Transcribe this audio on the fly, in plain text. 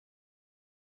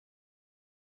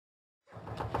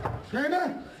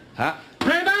Kramer? Huh?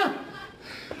 Kramer?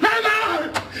 Kramer!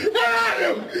 Where are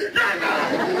you? Kramer!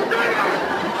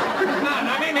 Come on,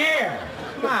 I'm in here.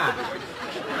 Come on.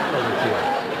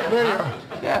 There you are.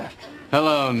 Yeah.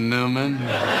 Hello, Newman.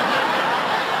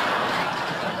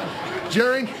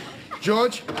 Jerry?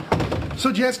 George? So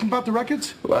did you ask him about the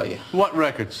records? Well, yeah. What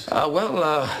records?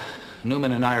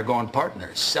 Newman and I are going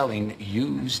partners, selling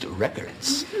used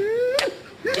records.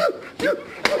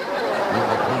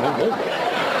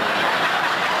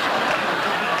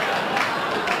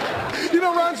 You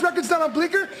know Ron's records down on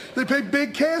Bleecker? They pay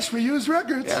big cash for used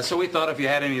records. Yeah, so we thought if you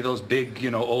had any of those big,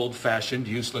 old-fashioned,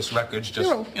 useless records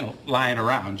just, lying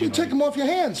around, You take them off your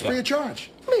hands free of charge.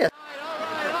 All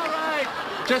right.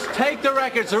 Just take the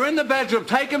records. They're in the bedroom.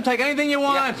 Take them. Take anything you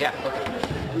want. Yeah.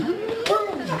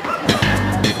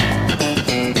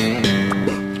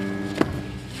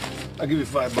 I'll give you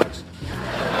 $5.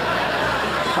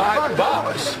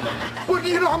 $5? Well, do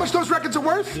you know how much those records are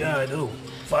worth? Yeah, I do.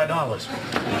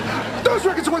 $5. Those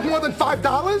records are worth more than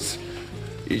 $5?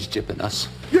 He's jipping us.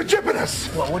 You're jipping us.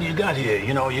 Well, what do you got here?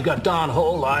 You got Don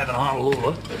Ho live in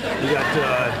Honolulu. You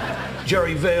got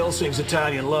Jerry Vale sings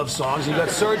Italian love songs. You got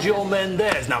Sergio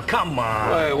Mendez. Now, come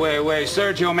on. Wait.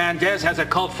 Sergio Mendez has a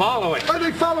cult following. Why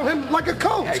they follow him like a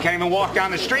cult? He can't even walk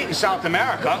down the street in South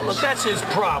America. Look, that's his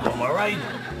problem, all right?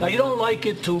 Now, you don't like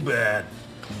it, too bad.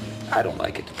 I don't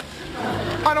like it.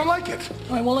 I don't like it.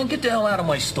 All right, well, then get the hell out of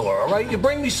my store, all right? You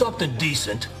bring me something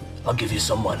decent, I'll give you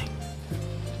some money.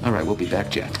 All right, we'll be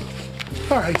back, Jack.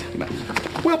 All right. Come on.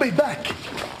 We'll be back,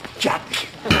 Jack.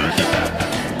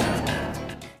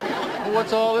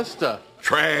 What's all this stuff?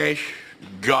 Trash,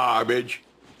 garbage.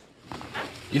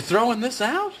 You throwing this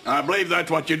out? I believe that's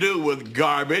what you do with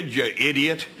garbage, you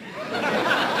idiot.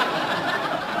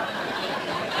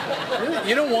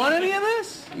 You don't want any of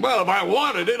this? Well, if I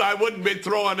wanted it, I wouldn't be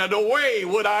throwing it away,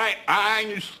 would I,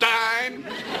 Einstein?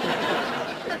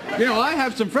 I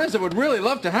have some friends that would really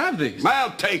love to have these.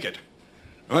 I'll take it.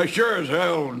 I sure as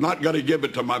hell not going to give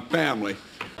it to my family.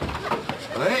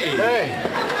 Hey.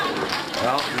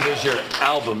 Well, here's your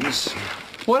albums.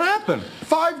 What happened?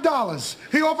 $5.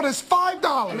 He offered us $5.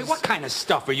 I mean, what kind of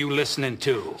stuff are you listening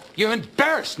to? You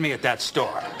embarrassed me at that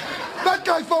store. That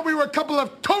guy thought we were a couple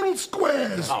of total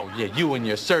squares. Oh, yeah, you and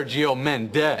your Sergio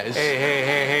Mendez.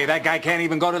 Hey, that guy can't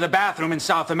even go to the bathroom in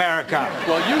South America.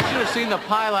 Well, you should have seen the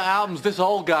pile of albums this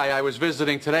old guy I was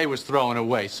visiting today was throwing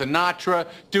away. Sinatra,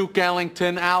 Duke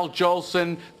Ellington, Al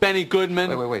Jolson, Benny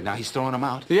Goodman. Wait, now he's throwing them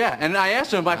out? Yeah, and I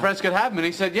asked him if my friends could have them, and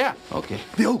he said, yeah. Okay.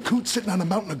 The old coot sitting on a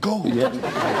mountain of gold. Yeah.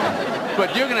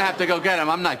 But you're going to have to go get them.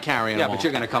 I'm not carrying them. Yeah, but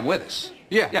you're going to come with us.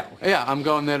 Yeah, I'm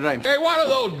going there today. Hey, what are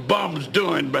those bums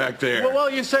doing back there? Well,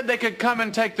 you said they could come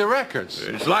and take the records.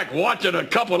 It's like watching a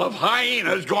couple of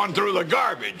hyenas going through the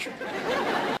garbage.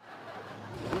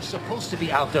 We're supposed to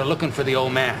be out there looking for the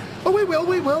old man. Oh, we will.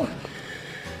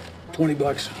 $20.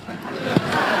 $20?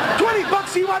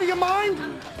 Are you out of your mind?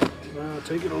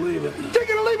 Take it or leave it. Take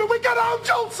it or leave it. We got Al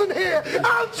Jolson here.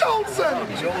 Al Jolson.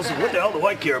 Jolson? What the hell do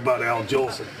I care about Al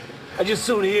Jolson? I just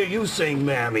soon hear you sing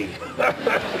Mammy.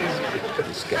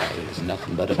 This guy is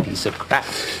nothing but a piece of crap.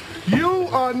 You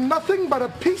are nothing but a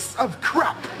piece of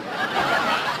crap.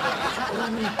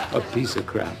 A piece of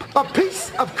crap. A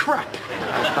piece of crap.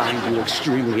 I find you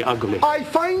extremely ugly. I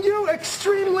find you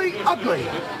extremely ugly.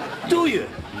 Do you?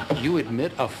 You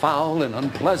admit a foul and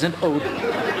unpleasant odor.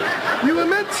 You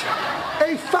emit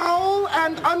a foul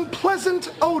and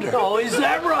unpleasant odor. Oh, is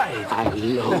that right? I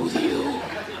loathe you.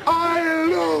 I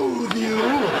loathe you.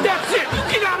 That's it!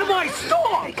 Get out of my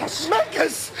store! Make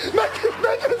us.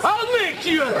 I'll make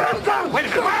you! Wait!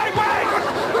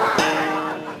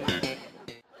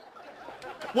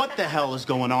 What the hell is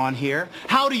going on here?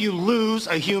 How do you lose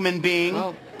a human being?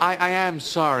 Well, I am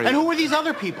sorry. And who are these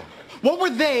other people? What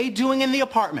were they doing in the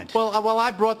apartment? Well,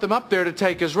 I brought them up there to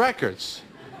take his records.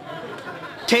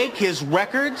 Take his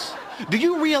records? Do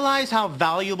you realize how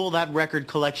valuable that record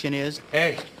collection is?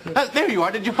 Hey. There you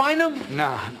are. Did you find them?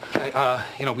 Nah.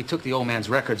 We took the old man's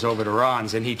records over to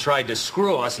Ron's, and he tried to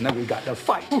screw us, and then we got in a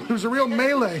fight. It was a real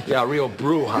melee. Yeah, a real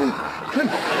brouhaha.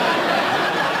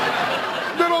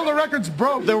 Then all the records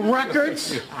broke. The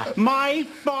records? My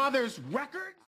father's records?